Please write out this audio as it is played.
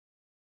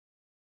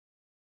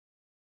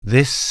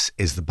This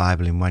is the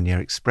Bible in 1 Year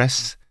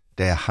Express,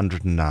 day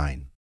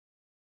 109.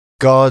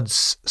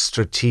 God's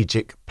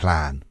strategic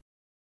plan.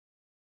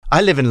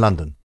 I live in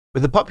London.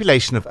 With a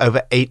population of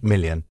over 8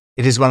 million,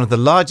 it is one of the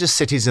largest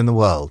cities in the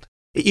world.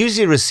 It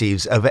usually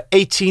receives over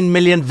 18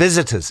 million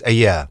visitors a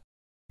year.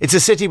 It's a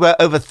city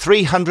where over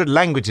 300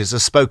 languages are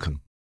spoken.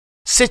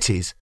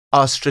 Cities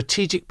are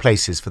strategic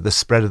places for the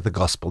spread of the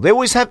gospel. They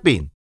always have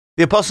been.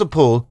 The Apostle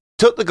Paul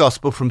took the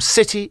gospel from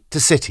city to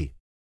city.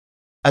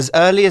 As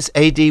early as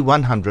AD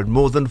 100,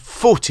 more than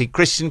 40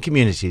 Christian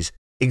communities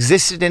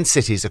existed in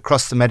cities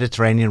across the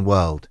Mediterranean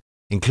world,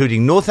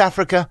 including North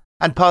Africa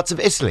and parts of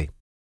Italy.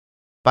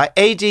 By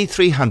AD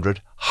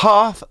 300,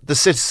 half the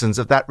citizens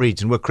of that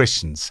region were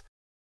Christians,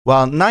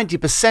 while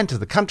 90% of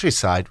the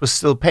countryside was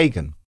still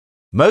pagan.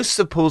 Most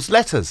of Paul's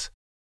letters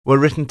were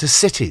written to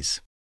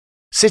cities.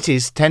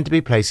 Cities tend to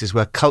be places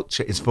where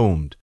culture is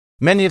formed.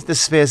 Many of the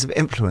spheres of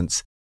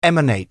influence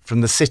emanate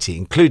from the city,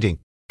 including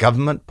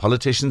government,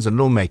 politicians and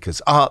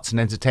lawmakers, arts and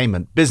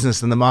entertainment,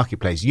 business and the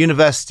marketplace,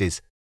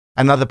 universities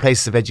and other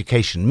places of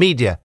education,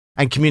 media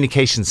and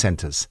communication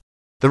centres.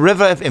 The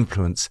river of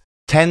influence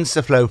tends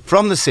to flow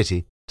from the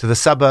city to the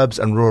suburbs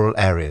and rural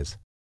areas.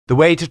 The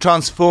way to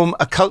transform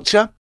a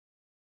culture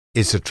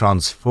is to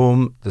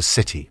transform the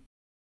city.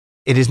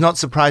 It is not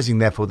surprising,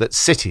 therefore, that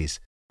cities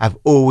have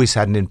always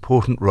had an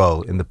important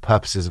role in the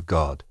purposes of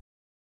God.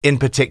 In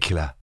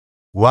particular,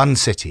 one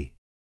city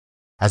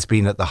has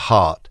been at the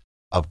heart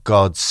of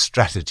God's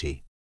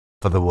strategy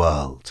for the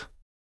world.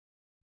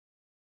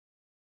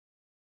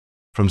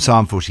 From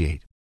Psalm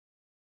 48.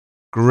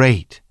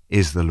 Great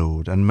is the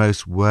Lord and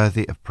most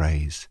worthy of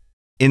praise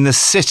in the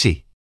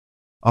city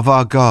of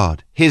our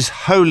God, his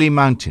holy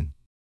mountain,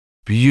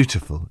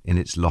 beautiful in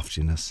its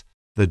loftiness,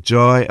 the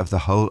joy of the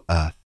whole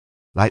earth,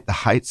 like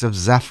the heights of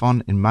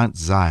Zaphon in Mount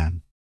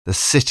Zion, the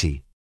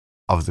city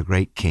of the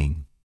great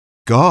King.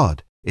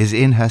 God is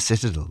in her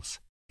citadels.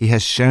 He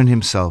has shown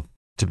himself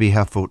to be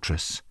her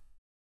fortress.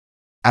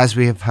 As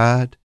we have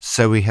heard,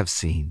 so we have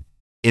seen.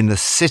 In the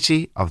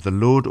city of the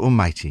Lord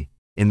Almighty,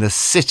 in the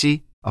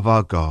city of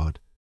our God,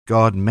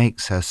 God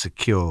makes her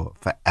secure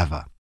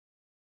forever.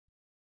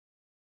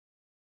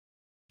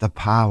 The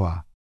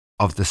power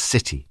of the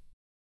city.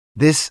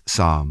 This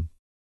psalm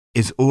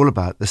is all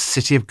about the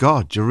city of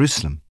God,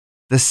 Jerusalem.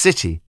 The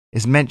city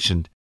is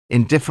mentioned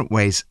in different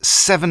ways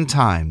 7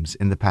 times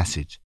in the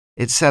passage.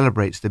 It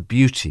celebrates the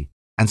beauty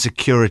and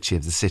security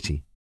of the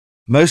city.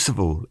 Most of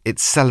all, it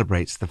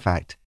celebrates the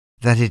fact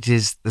that it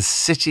is the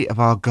city of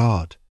our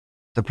God,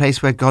 the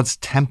place where God's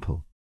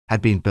temple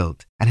had been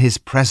built and his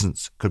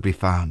presence could be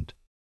found,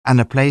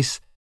 and a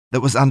place that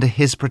was under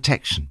his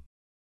protection.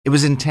 It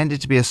was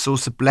intended to be a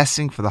source of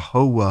blessing for the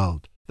whole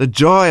world, the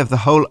joy of the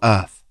whole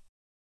earth.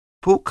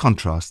 Paul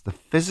contrasts the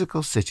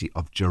physical city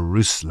of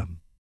Jerusalem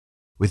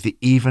with the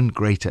even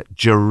greater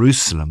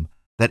Jerusalem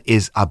that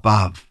is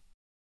above.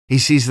 He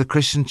sees the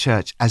Christian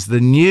church as the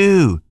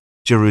new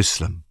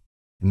Jerusalem.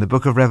 In the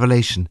book of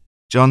Revelation,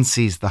 John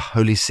sees the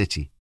holy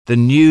city, the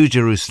new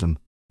Jerusalem,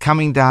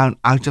 coming down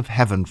out of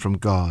heaven from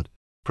God,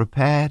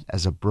 prepared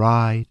as a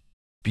bride,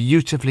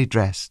 beautifully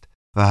dressed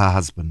for her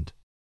husband.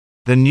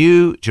 The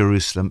new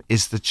Jerusalem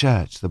is the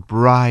church, the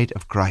bride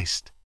of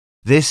Christ.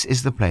 This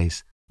is the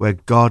place where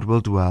God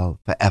will dwell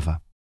forever.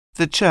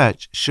 The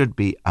church should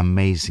be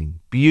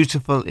amazing,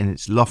 beautiful in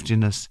its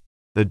loftiness,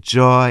 the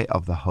joy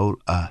of the whole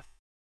earth.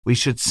 We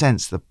should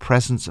sense the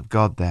presence of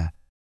God there,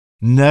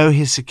 know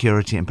his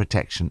security and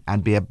protection,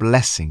 and be a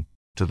blessing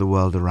to the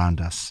world around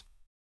us.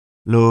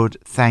 Lord,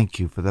 thank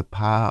you for the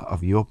power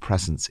of your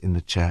presence in the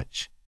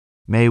church.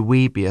 May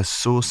we be a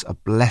source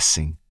of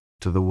blessing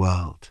to the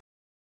world.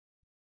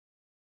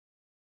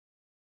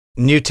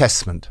 New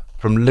Testament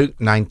from Luke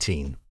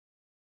 19.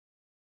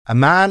 A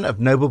man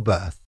of noble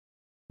birth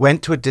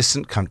went to a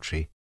distant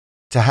country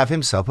to have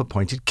himself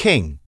appointed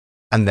king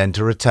and then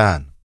to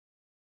return.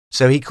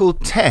 So he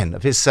called 10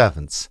 of his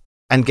servants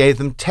and gave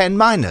them 10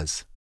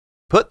 minas.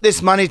 Put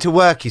this money to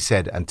work, he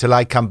said, until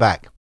I come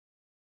back.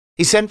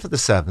 He sent for the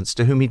servants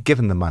to whom he'd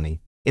given the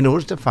money in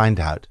order to find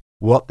out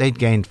what they'd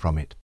gained from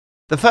it.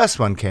 The first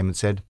one came and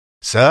said,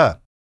 Sir,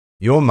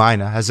 your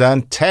mina has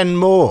earned 10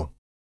 more.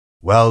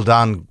 Well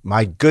done,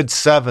 my good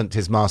servant,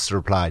 his master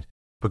replied.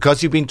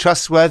 Because you've been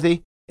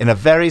trustworthy in a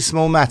very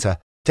small matter,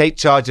 take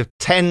charge of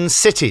 10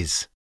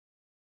 cities.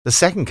 The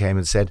second came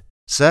and said,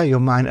 Sir, your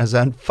mina has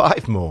earned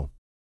 5 more.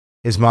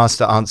 His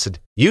master answered,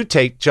 You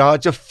take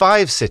charge of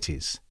 5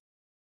 cities.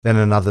 Then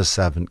another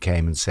servant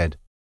came and said,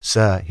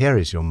 Sir, here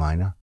is your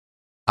mina.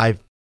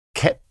 I've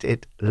kept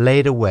it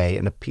laid away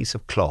in a piece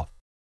of cloth.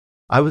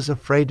 I was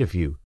afraid of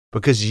you,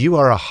 because you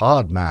are a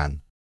hard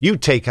man. You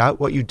take out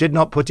what you did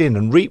not put in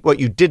and reap what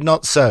you did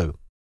not sow.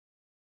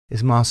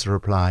 His master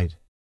replied,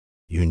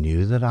 You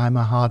knew that I'm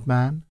a hard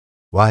man?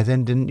 Why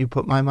then didn't you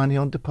put my money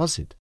on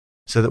deposit,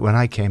 so that when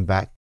I came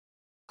back,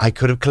 I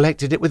could have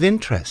collected it with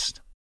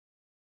interest?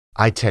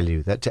 I tell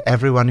you that to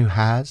everyone who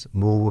has,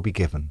 more will be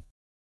given.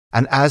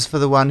 And as for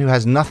the one who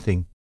has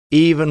nothing,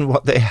 even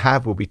what they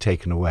have will be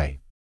taken away.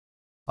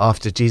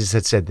 After Jesus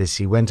had said this,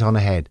 he went on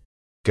ahead,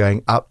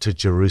 going up to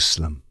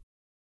Jerusalem.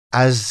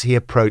 As he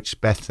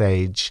approached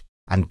Bethphage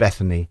and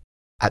Bethany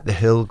at the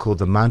hill called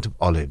the Mount of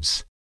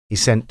Olives, he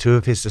sent 2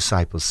 of his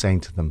disciples,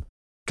 saying to them,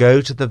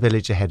 "Go to the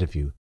village ahead of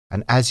you,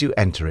 and as you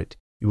enter it,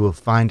 you will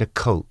find a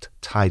colt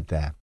tied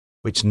there,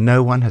 which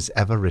no one has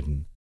ever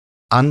ridden.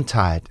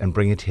 Untie it and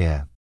bring it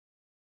here."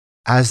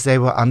 As they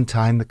were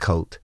untying the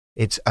colt,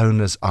 its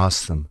owners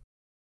asked them,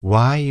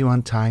 "Why are you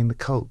untying the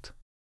colt?"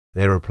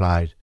 They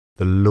replied,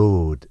 "The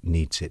Lord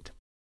needs it."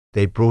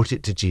 They brought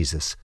it to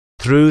Jesus,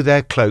 threw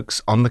their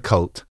cloaks on the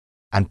colt,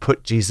 and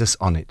put Jesus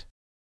on it.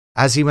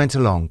 As he went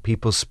along,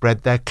 people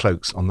spread their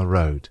cloaks on the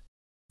road.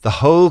 The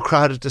whole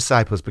crowd of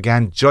disciples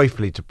began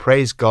joyfully to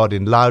praise God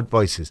in loud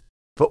voices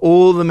for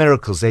all the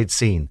miracles they'd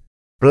seen.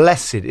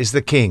 "Blessed is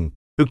the King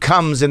who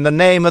comes in the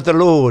name of the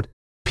Lord.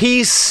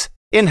 Peace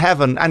in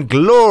heaven and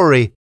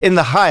glory in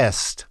the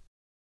highest."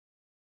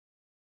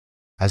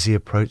 As he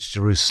approached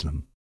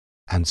Jerusalem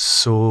and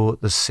saw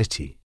the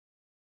city,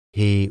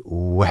 he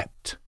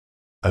wept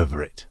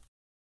over it.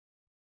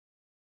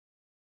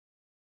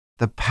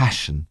 The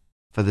passion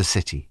for the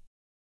city.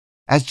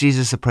 As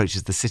Jesus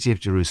approaches the city of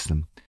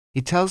Jerusalem,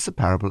 he tells the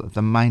parable of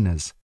the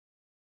minas.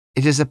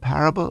 It is a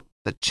parable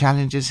that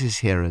challenges his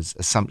hearers'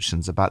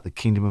 assumptions about the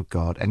kingdom of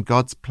God and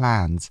God's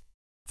plans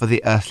for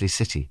the earthly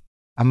city.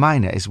 A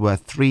mina is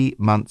worth 3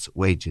 months'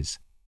 wages,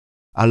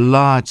 a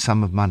large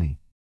sum of money.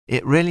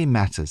 It really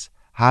matters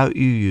how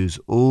you use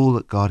all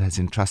that God has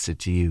entrusted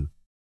to you.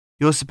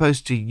 You're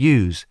supposed to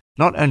use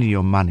not only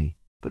your money,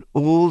 but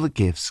all the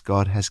gifts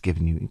God has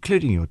given you,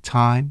 including your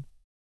time,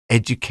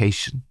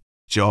 education,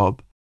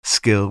 job,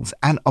 skills,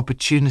 and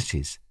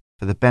opportunities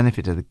for the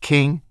benefit of the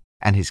King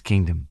and his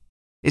kingdom.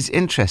 It's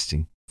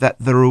interesting that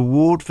the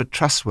reward for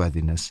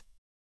trustworthiness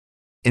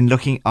in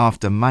looking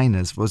after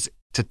minas was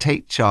to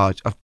take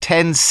charge of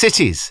 10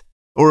 cities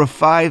or of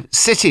 5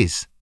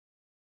 cities.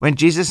 When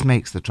Jesus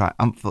makes the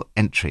triumphal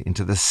entry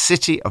into the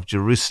city of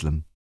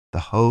Jerusalem, the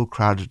whole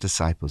crowd of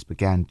disciples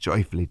began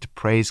joyfully to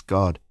praise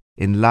God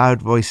in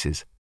loud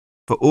voices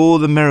for all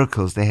the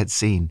miracles they had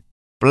seen.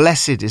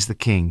 "Blessed is the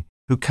King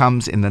who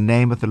comes in the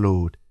name of the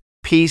Lord.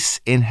 Peace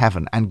in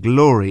heaven and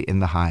glory in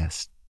the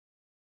highest."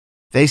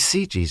 They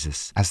see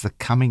Jesus as the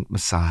coming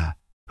Messiah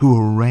who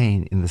will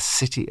reign in the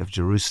city of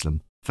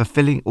Jerusalem,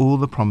 fulfilling all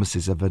the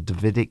promises of a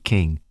Davidic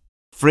king,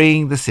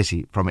 freeing the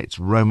city from its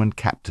Roman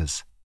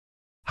captors.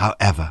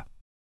 However,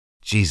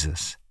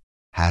 Jesus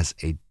has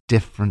a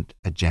different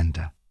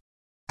agenda.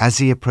 As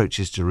he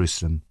approaches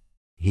Jerusalem,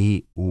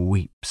 he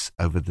weeps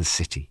over the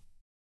city.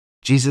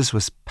 Jesus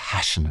was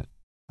passionate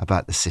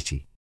about the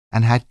city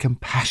and had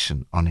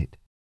compassion on it.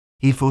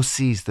 He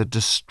foresees the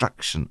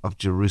destruction of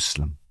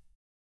Jerusalem,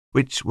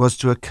 which was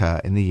to occur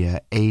in the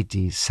year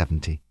AD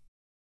 70.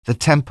 The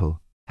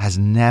temple has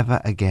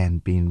never again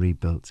been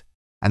rebuilt,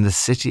 and the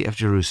city of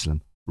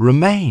Jerusalem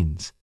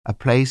remains a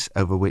place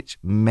over which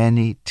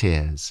many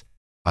tears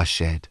are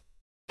shed.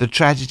 The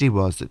tragedy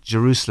was that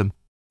Jerusalem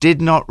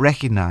did not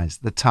recognize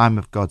the time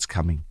of God's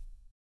coming.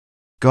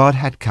 God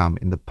had come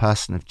in the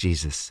person of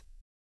Jesus.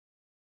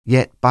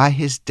 Yet by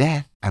his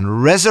death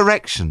and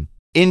resurrection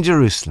in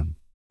Jerusalem,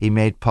 he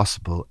made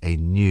possible a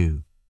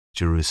new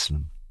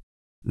Jerusalem.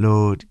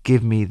 Lord,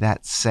 give me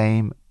that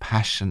same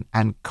passion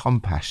and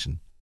compassion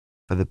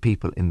for the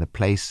people in the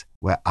place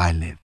where I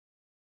live.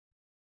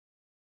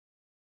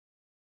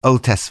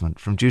 Old Testament,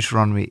 from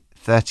Deuteronomy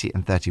 30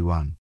 and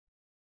 31.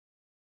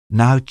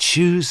 Now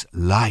choose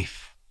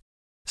life,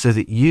 so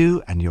that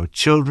you and your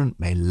children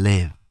may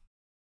live.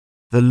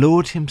 The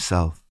Lord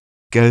himself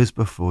goes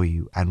before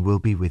you and will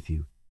be with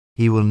you.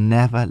 He will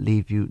never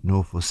leave you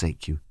nor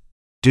forsake you.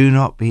 Do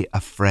not be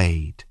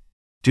afraid.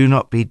 Do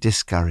not be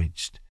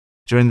discouraged.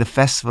 During the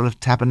festival of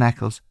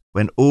tabernacles,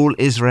 when all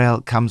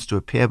Israel comes to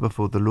appear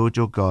before the Lord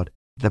your God,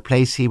 the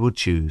place he will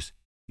choose,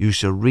 you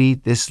shall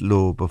read this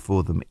law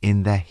before them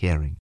in their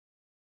hearing.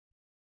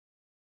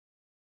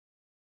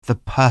 The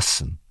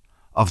person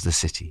of the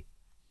city.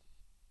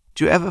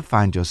 Do you ever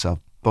find yourself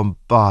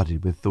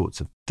bombarded with thoughts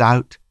of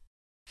doubt,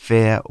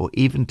 fear, or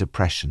even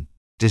depression,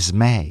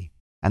 dismay,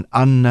 and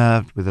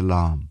unnerved with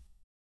alarm?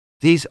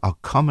 These are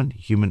common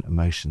human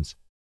emotions.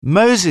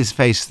 Moses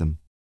faced them,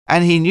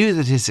 and he knew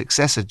that his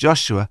successor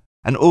Joshua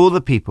and all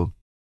the people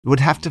would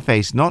have to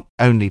face not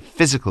only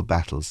physical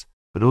battles,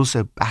 but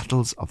also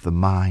battles of the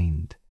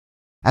mind.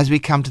 As we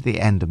come to the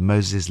end of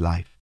Moses'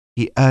 life,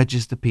 he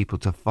urges the people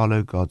to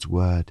follow God's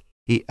word.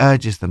 He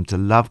urges them to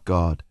love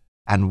God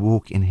and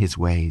walk in his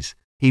ways.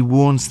 He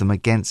warns them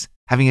against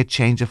having a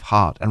change of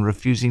heart and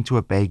refusing to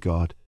obey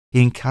God.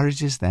 He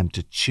encourages them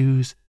to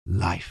choose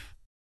life.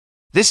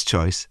 This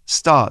choice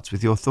starts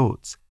with your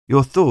thoughts.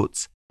 Your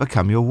thoughts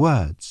become your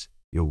words.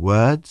 Your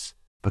words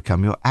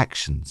become your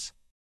actions.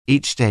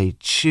 Each day,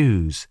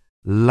 choose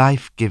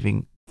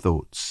life-giving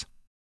thoughts.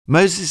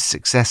 Moses'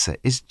 successor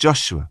is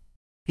Joshua.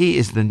 He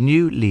is the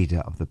new leader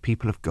of the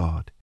people of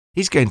God.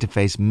 He's going to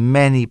face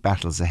many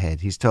battles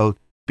ahead. He's told,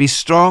 "Be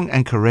strong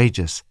and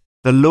courageous.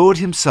 The Lord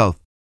himself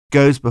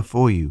goes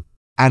before you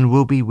and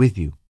will be with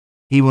you.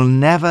 He will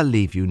never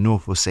leave you nor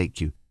forsake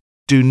you.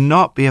 Do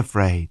not be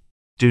afraid.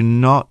 Do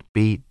not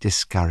be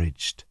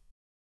discouraged."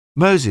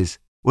 Moses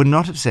would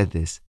not have said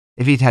this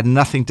if he'd had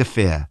nothing to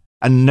fear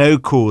and no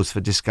cause for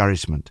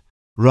discouragement.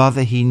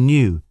 Rather, he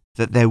knew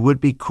that there would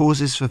be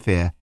causes for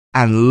fear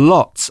and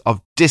lots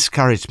of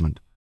discouragement.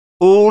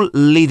 All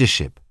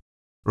leadership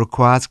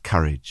requires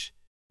courage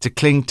to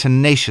cling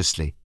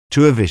tenaciously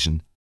to a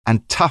vision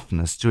and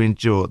toughness to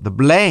endure the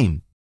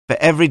blame for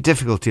every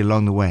difficulty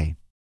along the way.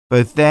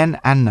 Both then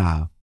and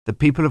now, the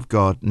people of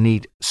God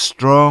need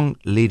strong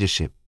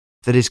leadership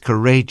that is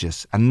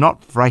courageous and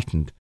not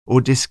frightened or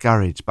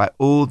discouraged by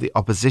all the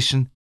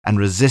opposition and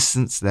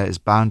resistance there is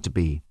bound to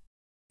be.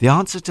 The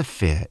answer to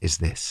fear is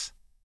this: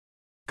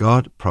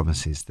 God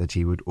promises that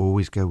he would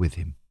always go with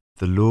him.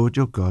 The Lord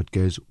your God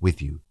goes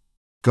with you.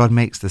 God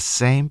makes the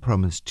same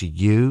promise to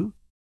you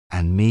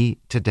and me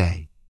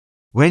today.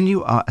 When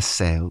you are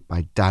assailed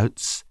by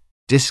doubts,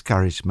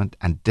 discouragement,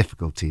 and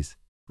difficulties,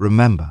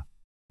 remember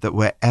that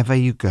wherever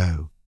you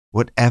go,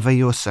 whatever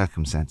your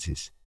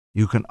circumstances,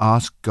 you can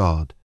ask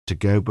God to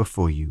go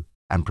before you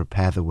and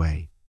prepare the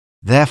way.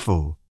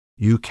 Therefore,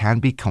 you can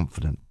be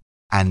confident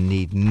and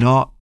need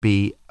not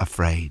be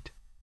afraid.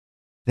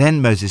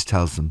 Then Moses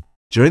tells them,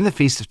 during the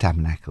Feast of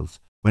Tabernacles,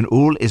 when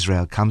all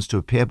Israel comes to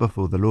appear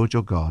before the Lord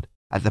your God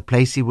at the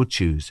place he will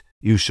choose,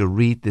 you shall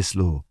read this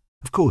law.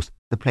 Of course,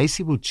 the place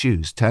he will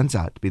choose turns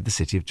out to be the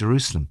city of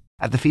Jerusalem.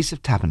 At the Feast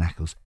of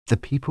Tabernacles, the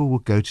people will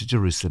go to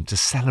Jerusalem to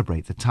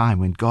celebrate the time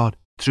when God,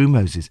 through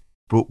Moses,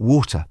 brought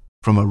water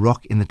from a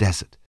rock in the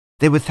desert.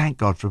 They would thank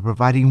God for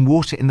providing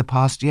water in the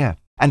past year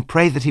and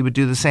pray that he would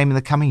do the same in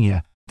the coming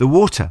year. The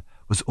water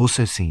was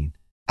also seen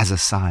as a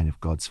sign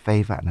of God's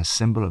favor and a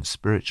symbol of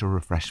spiritual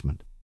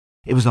refreshment.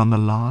 It was on the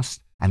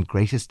last and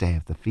greatest day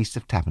of the Feast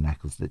of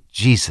Tabernacles that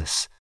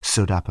Jesus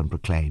stood up and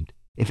proclaimed,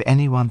 "If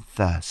anyone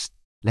thirsts,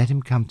 let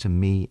him come to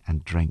me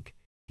and drink.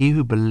 He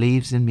who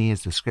believes in me,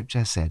 as the scripture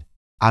has said,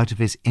 out of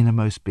his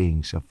innermost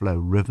being shall flow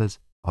rivers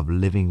of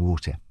living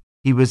water."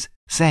 He was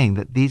saying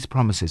that these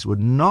promises would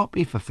not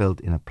be fulfilled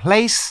in a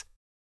place,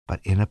 but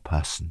in a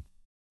person.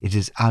 It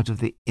is out of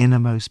the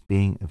innermost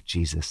being of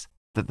Jesus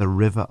that the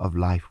river of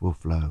life will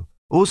flow.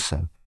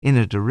 Also, in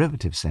a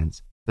derivative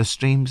sense, the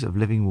streams of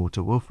living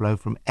water will flow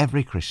from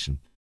every Christian,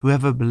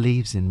 whoever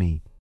believes in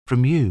me.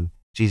 From you,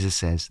 Jesus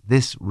says,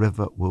 this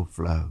river will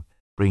flow,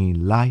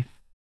 bringing life,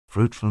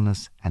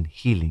 fruitfulness, and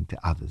healing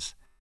to others.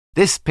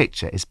 This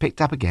picture is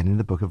picked up again in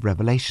the book of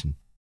Revelation,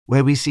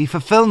 where we see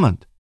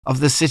fulfillment of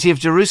the city of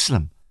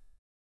Jerusalem.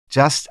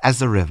 Just as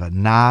the river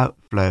now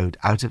flowed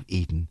out of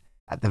Eden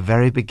at the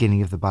very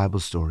beginning of the Bible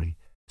story,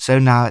 so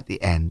now at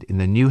the end, in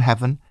the new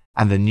heaven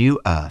and the new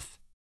earth,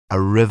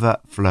 a river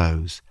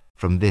flows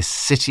from this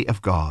city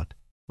of God,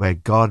 where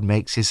God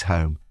makes his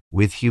home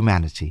with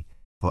humanity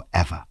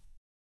forever.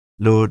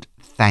 Lord,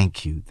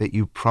 thank you that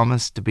you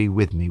promise to be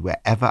with me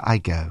wherever I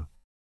go,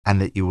 and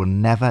that you will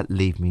never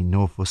leave me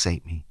nor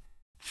forsake me.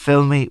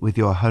 Fill me with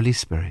your Holy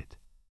Spirit,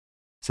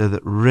 so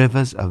that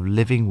rivers of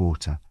living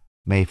water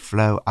may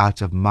flow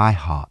out of my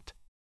heart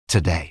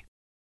today.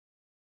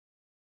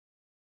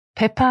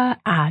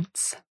 Pippa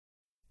adds,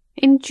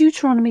 in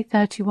Deuteronomy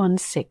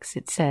 31:6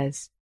 it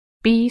says,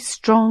 "Be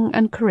strong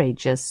and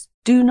courageous,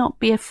 do not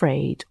be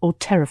afraid or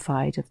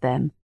terrified of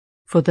them,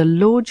 for the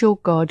Lord your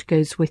God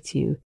goes with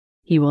you.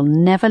 He will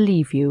never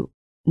leave you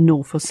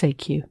nor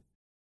forsake you."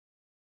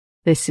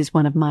 This is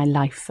one of my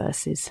life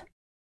verses.